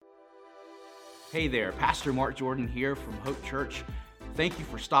Hey there, Pastor Mark Jordan here from Hope Church. Thank you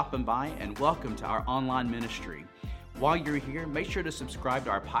for stopping by and welcome to our online ministry. While you're here, make sure to subscribe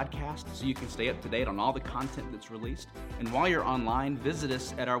to our podcast so you can stay up to date on all the content that's released. And while you're online, visit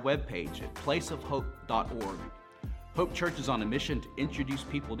us at our webpage at placeofhope.org. Hope Church is on a mission to introduce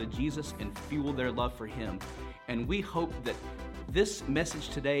people to Jesus and fuel their love for Him. And we hope that this message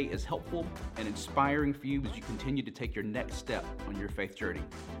today is helpful and inspiring for you as you continue to take your next step on your faith journey.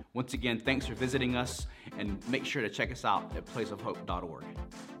 Once again, thanks for visiting us, and make sure to check us out at placeofhope.org.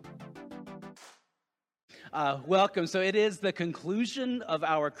 Welcome. So it is the conclusion of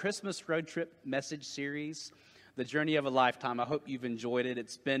our Christmas road trip message series, The Journey of a Lifetime. I hope you've enjoyed it.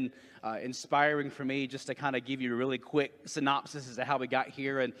 It's been inspiring for me just to kind of give you a really quick synopsis as to how we got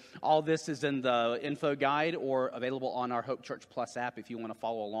here. And all this is in the info guide or available on our Hope Church Plus app if you want to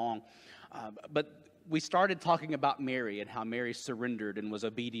follow along. But we started talking about Mary and how Mary surrendered and was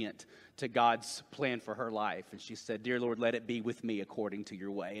obedient to God's plan for her life. And she said, "Dear Lord, let it be with me according to your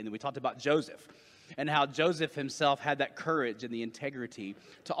way." And then we talked about Joseph and how Joseph himself had that courage and the integrity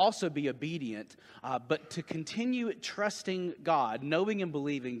to also be obedient, but to continue trusting God, knowing and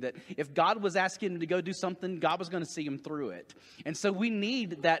believing that if God was asking him to go do something, God was going to see him through it. And so we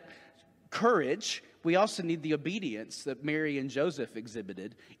need that courage. We also need the obedience that Mary and Joseph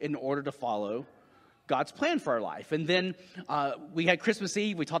exhibited in order to follow God's plan for our life. And then we had Christmas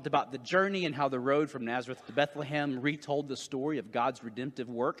Eve. We talked about the journey and how the road from Nazareth to Bethlehem retold the story of God's redemptive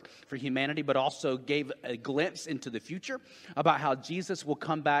work for humanity, but also gave a glimpse into the future about how Jesus will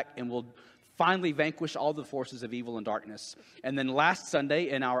come back and will finally vanquish all the forces of evil and darkness. And then last Sunday,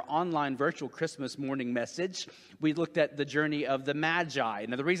 in our online virtual Christmas morning message, we looked at the journey of the Magi.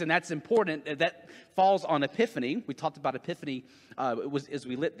 Now, the reason that's important, that falls on Epiphany. We talked about Epiphany as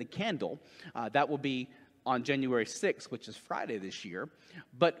we lit the candle. That will be on January 6th, which is Friday this year.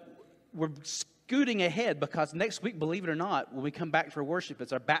 But we're scooting ahead because next week, believe it or not, when we come back for worship,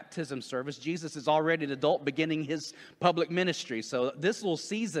 it's our baptism service. Jesus is already an adult beginning his public ministry. So this little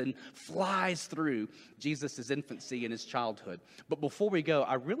season flies through Jesus' infancy and his childhood. But before we go,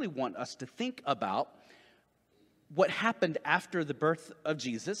 I really want us to think about what happened after the birth of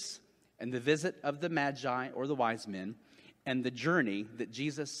Jesus and the visit of the Magi or the wise men and the journey that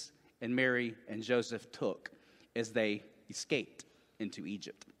Jesus and Mary and Joseph took as they escaped into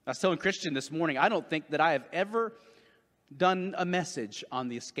Egypt. I was telling Christian this morning, I don't think that I have ever done a message on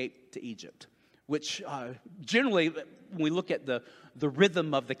the escape to Egypt, which generally, when we look at the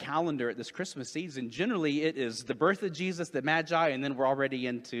rhythm of the calendar at this Christmas season, generally it is the birth of Jesus, the Magi, and then we're already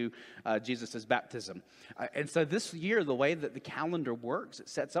into Jesus' baptism. And so this year, the way that the calendar works, it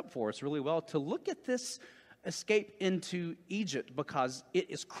sets up for us really well to look at this escape into Egypt because it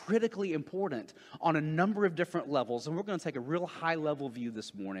is critically important on a number of different levels. And we're going to take a real high-level view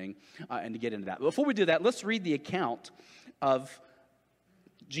this morning and to get into that. But before we do that, let's read the account of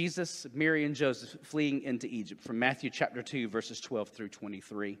Jesus, Mary, and Joseph fleeing into Egypt from Matthew chapter 2, verses 12 through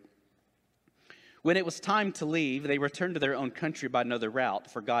 23. When it was time to leave, they returned to their own country by another route,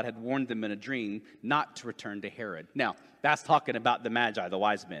 for God had warned them in a dream not to return to Herod. Now, that's talking about the Magi, the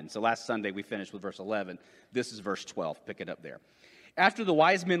wise men. So last Sunday we finished with verse 11. This is verse 12. Pick it up there. After the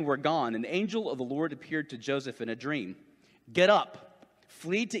wise men were gone, an angel of the Lord appeared to Joseph in a dream. "Get up,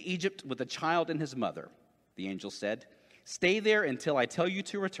 flee to Egypt with the child and his mother," the angel said. "Stay there until I tell you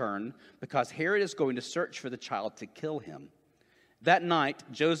to return, because Herod is going to search for the child to kill him." That night,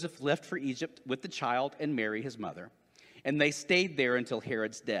 Joseph left for Egypt with the child and Mary, his mother, and they stayed there until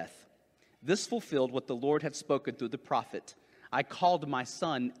Herod's death. This fulfilled what the Lord had spoken through the prophet, "I called my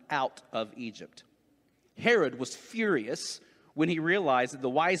son out of Egypt." Herod was furious when he realized that the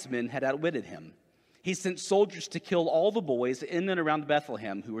wise men had outwitted him. He sent soldiers to kill all the boys in and around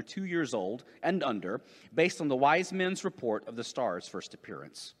Bethlehem who were 2 years old and under, based on the wise men's report of the star's first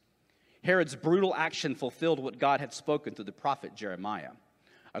appearance. Herod's brutal action fulfilled what God had spoken through the prophet Jeremiah.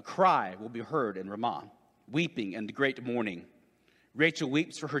 "A cry will be heard in Ramah, weeping and great mourning. Rachel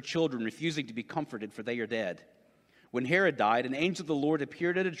weeps for her children, refusing to be comforted, for they are dead." When Herod died, an angel of the Lord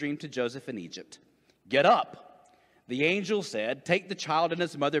appeared in a dream to Joseph in Egypt. "Get up," the angel said, "take the child and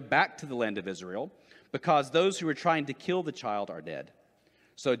his mother back to the land of Israel, because those who were trying to kill the child are dead."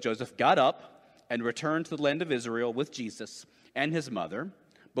 So Joseph got up and returned to the land of Israel with Jesus and his mother.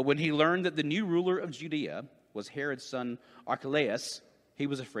 But when he learned that the new ruler of Judea was Herod's son Archelaus, he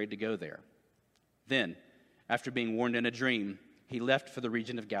was afraid to go there. Then, after being warned in a dream, he left for the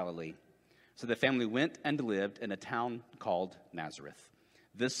region of Galilee. So the family went and lived in a town called Nazareth.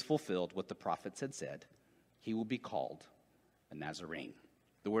 This fulfilled what the prophets had said. He will be called a Nazarene.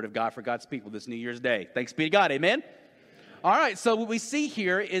 The word of God for God's people this New Year's Day. Thanks be to God. Amen. All right, so what we see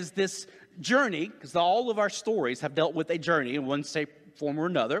here is this journey, because all of our stories have dealt with a journey in one shape, form, or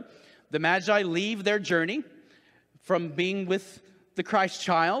another. The Magi leave their journey from being with the Christ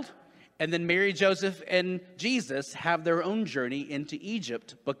child, and then Mary, Joseph, and Jesus have their own journey into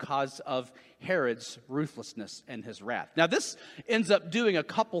Egypt because of Herod's ruthlessness and his wrath. Now, this ends up doing a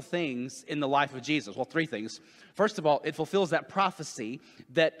couple things in the life of Jesus. Well, three things. First of all, it fulfills that prophecy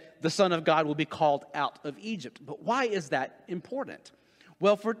that the Son of God will be called out of Egypt. But why is that important?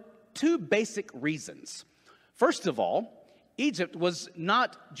 Well, for two basic reasons. First of all, Egypt was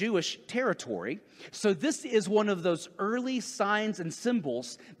not Jewish territory, so this is one of those early signs and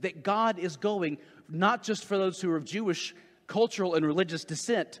symbols that God is going, not just for those who are of Jewish cultural and religious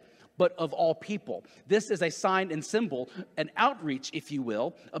descent, but of all people. This is a sign and symbol, an outreach, if you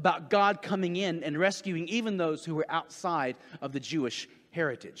will, about God coming in and rescuing even those who were outside of the Jewish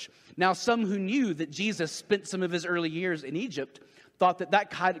heritage. Now, some who knew that Jesus spent some of his early years in Egypt thought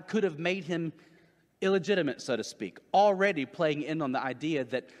that could have made him illegitimate, so to speak, already playing in on the idea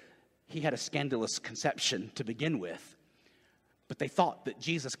that he had a scandalous conception to begin with. But they thought that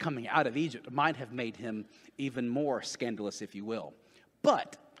Jesus coming out of Egypt might have made him even more scandalous, if you will.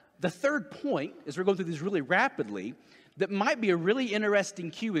 But the third point, as we're going through these really rapidly, that might be a really interesting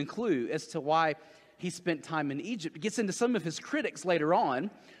cue and clue as to why he spent time in Egypt. It gets into some of his critics later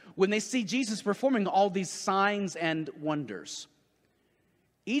on when they see Jesus performing all these signs and wonders.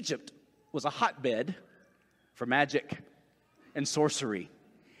 Egypt was a hotbed for magic and sorcery.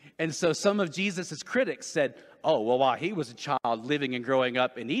 And so some of Jesus' critics said, oh, well, while he was a child living and growing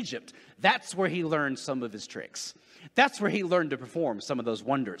up in Egypt, that's where he learned some of his tricks. That's where he learned to perform some of those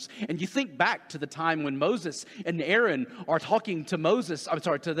wonders. And you think back to the time when Moses and Aaron are talking to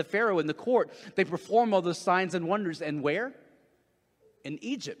to the Pharaoh in the court. They perform all those signs and wonders. And where? In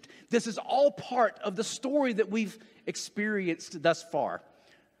Egypt. This is all part of the story that we've experienced thus far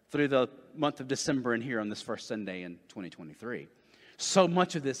through the month of December and here on this first Sunday in 2023. So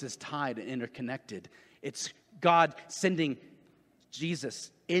much of this is tied and interconnected. It's God sending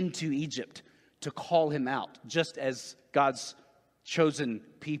Jesus into Egypt to call him out, just as God's chosen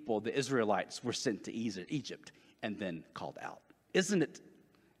people, the Israelites, were sent to Egypt and then called out. Isn't it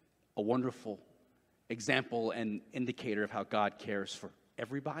a wonderful example and indicator of how God cares for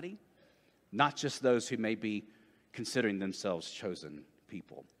everybody, not just those who may be considering themselves chosen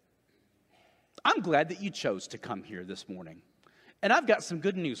people? I'm glad that you chose to come here this morning. And I've got some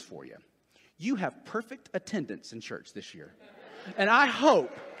good news for you. You have perfect attendance in church this year. And I hope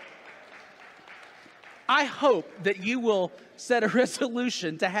that you will set a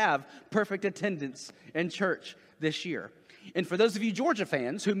resolution to have perfect attendance in church this year. And for those of you Georgia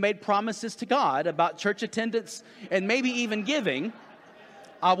fans who made promises to God about church attendance and maybe even giving,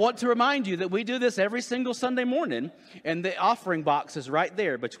 I want to remind you that we do this every single Sunday morning, and the offering box is right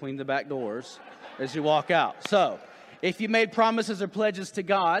there between the back doors as you walk out. So, if you made promises or pledges to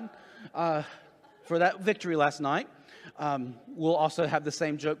God for that victory last night, we'll also have the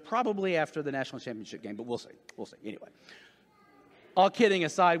same joke probably after the national championship game, but we'll see. We'll see. Anyway, all kidding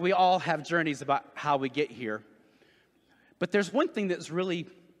aside, we all have journeys about how we get here. But there's one thing that's really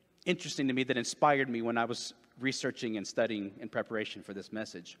interesting to me that inspired me when I was researching and studying in preparation for this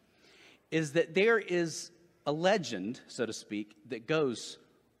message, is that there is a legend, so to speak, that goes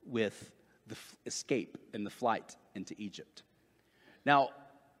with the escape and the flight into Egypt. Now,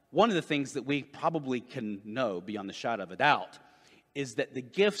 one of the things that we probably can know beyond the shadow of a doubt is that the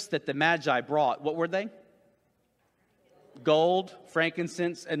gifts that the Magi brought, what were they? Gold,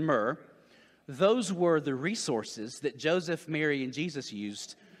 frankincense, and myrrh. Those were the resources that Joseph, Mary, and Jesus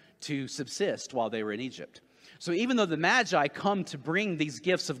used to subsist while they were in Egypt. So even though the Magi come to bring these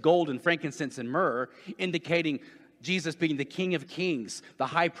gifts of gold and frankincense and myrrh, indicating Jesus being the King of Kings, the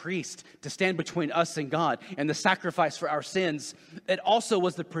high priest, to stand between us and God, and the sacrifice for our sins, it also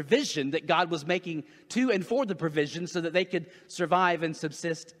was the provision that God was making to and for the provision so that they could survive and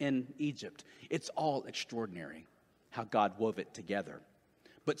subsist in Egypt. It's all extraordinary how God wove it together.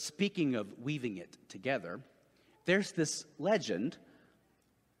 But speaking of weaving it together, there's this legend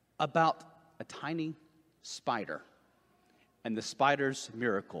about a tiny spider and the spider's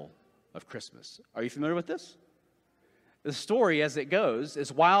miracle of Christmas. Are you familiar with this? The story, as it goes,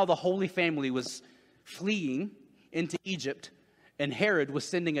 is while the Holy Family was fleeing into Egypt and Herod was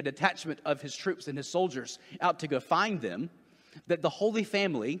sending a detachment of his troops and his soldiers out to go find them, that the Holy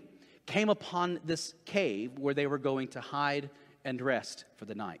Family came upon this cave where they were going to hide and rest for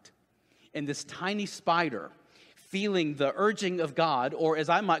the night. And this tiny spider, feeling the urging of God, or as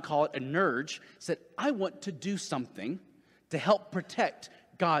I might call it, a nudge, said, I want to do something to help protect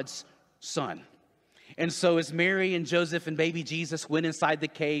God's son. And so as Mary and Joseph and baby Jesus went inside the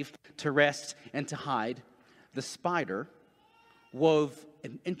cave to rest and to hide, the spider wove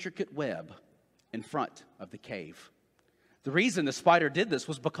an intricate web in front of the cave. The reason the spider did this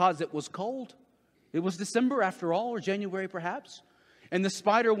was because it was cold. It was December after all, or January perhaps. And the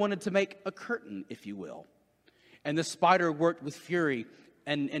spider wanted to make a curtain, if you will. And the spider worked with fury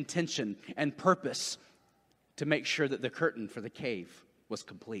and intention and purpose to make sure that the curtain for the cave was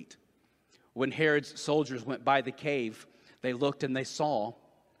complete. When Herod's soldiers went by the cave, they looked and they saw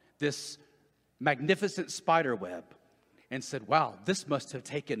this magnificent spider web and said, wow, this must have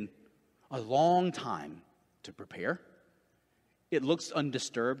taken a long time to prepare. It looks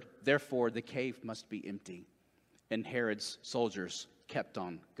undisturbed, therefore the cave must be empty. And Herod's soldiers kept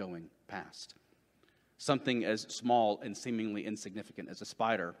on going past. Something as small and seemingly insignificant as a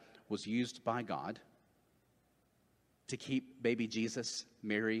spider was used by God to keep baby Jesus,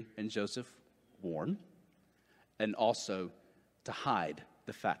 Mary, and Joseph warm, and also to hide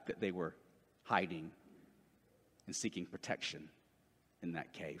the fact that they were hiding and seeking protection in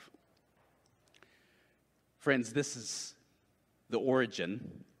that cave. Friends, this is the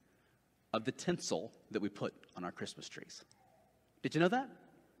origin of the tinsel that we put on our Christmas trees. Did you know that?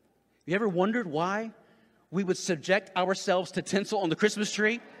 You ever wondered why we would subject ourselves to tinsel on the Christmas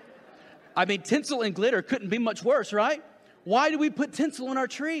tree? I mean, tinsel and glitter couldn't be much worse, right? Why do we put tinsel on our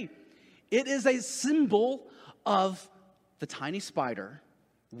tree? It is a symbol of the tiny spider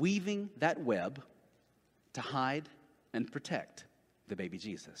weaving that web to hide and protect the baby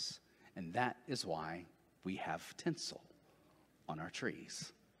Jesus. And that is why we have tinsel on our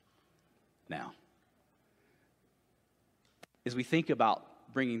trees. Now, as we think about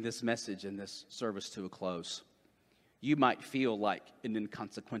bringing this message and this service to a close, you might feel like an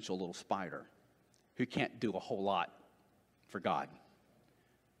inconsequential little spider who can't do a whole lot for God.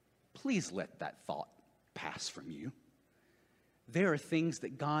 Please let that thought pass from you. There are things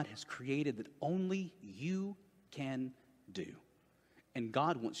that God has created that only you can do. And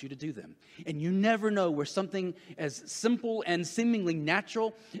God wants you to do them. And you never know where something as simple and seemingly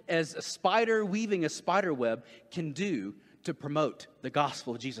natural as a spider weaving a spider web can do to promote the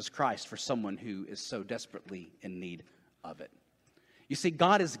gospel of Jesus Christ for someone who is so desperately in need of it. You see,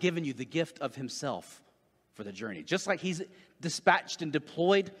 God has given you the gift of himself for the journey. Just like he's dispatched and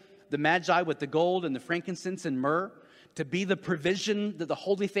deployed the Magi with the gold and the frankincense and myrrh to be the provision that the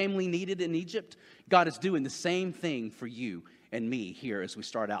Holy Family needed in Egypt, God is doing the same thing for you and me here as we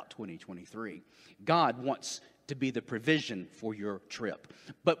start out 2023. God wants to be the provision for your trip.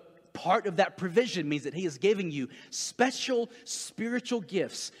 But part of that provision means that he is giving you special spiritual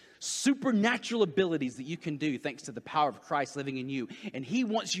gifts, supernatural abilities that you can do thanks to the power of Christ living in you. And he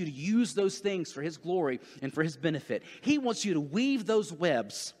wants you to use those things for his glory and for his benefit. He wants you to weave those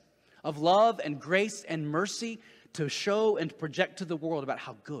webs of love and grace and mercy to show and project to the world about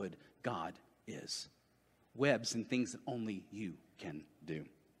how good God is. Webs and things that only you can do.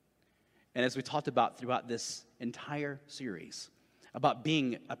 And as we talked about throughout this entire series, about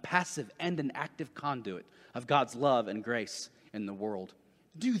being a passive and an active conduit of God's love and grace in the world,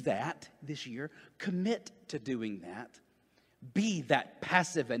 do that this year. Commit to doing that. Be that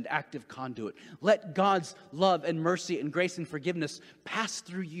passive and active conduit. Let God's love and mercy and grace and forgiveness pass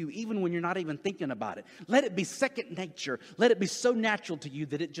through you even when you're not even thinking about it. Let it be second nature. Let it be so natural to you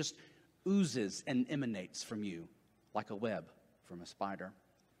that it just oozes and emanates from you like a web from a spider.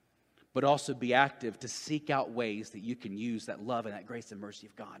 But also be active to seek out ways that you can use that love and that grace and mercy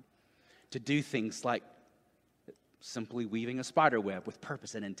of God to do things like simply weaving a spider web with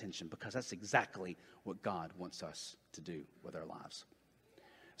purpose and intention, because that's exactly what God wants us to do with our lives.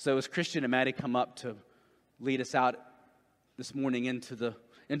 So as Christian and Maddie come up to lead us out this morning into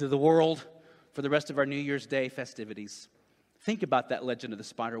the world for the rest of our New Year's Day festivities, think about that legend of the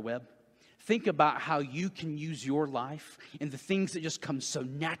spider web. Think about how you can use your life and the things that just come so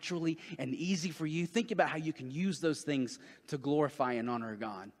naturally and easy for you. Think about how you can use those things to glorify and honor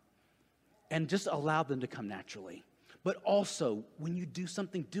God. And just allow them to come naturally. But also, when you do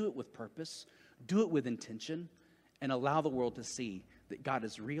something, do it with purpose. Do it with intention. And allow the world to see that God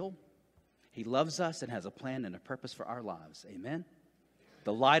is real. He loves us and has a plan and a purpose for our lives. Amen?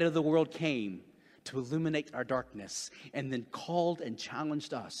 The light of the world came to illuminate our darkness, and then called and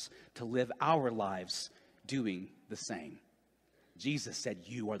challenged us to live our lives doing the same. Jesus said,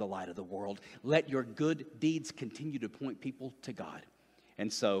 "You are the light of the world. Let your good deeds continue to point people to God."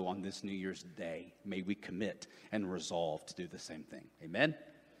 And so on this New Year's Day, may we commit and resolve to do the same thing. Amen?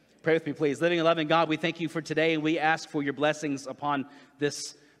 Pray with me, please. Living and loving God, we thank you for today, and we ask for your blessings upon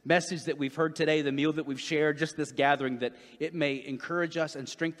this message that we've heard today, the meal that we've shared, just this gathering, that it may encourage us and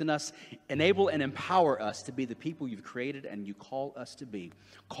strengthen us, enable and empower us to be the people you've created and you call us to be.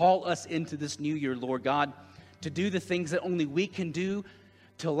 Call us into this new year, Lord God, to do the things that only we can do,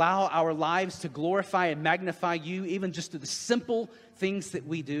 to allow our lives to glorify and magnify you, even just to the simple things that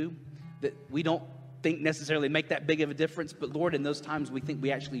we do, that we don't think necessarily make that big of a difference. But Lord, in those times we think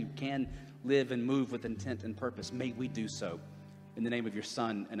we actually can live and move with intent and purpose. May we do so. In the name of your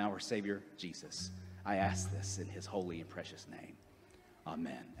Son and our Savior, Jesus, I ask this in his holy and precious name.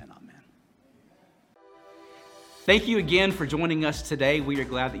 Amen and amen. Thank you again for joining us today. We are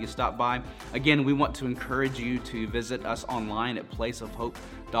glad that you stopped by. Again, we want to encourage you to visit us online at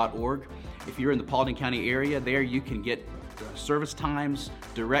placeofhope.org. If you're in the Paulding County area, there you can get service times,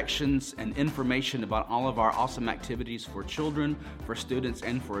 directions, and information about all of our awesome activities for children, for students,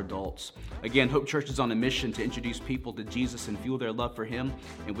 and for adults. Again, Hope Church is on a mission to introduce people to Jesus and fuel their love for him,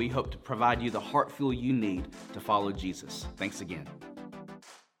 and we hope to provide you the heart fuel you need to follow Jesus. Thanks again.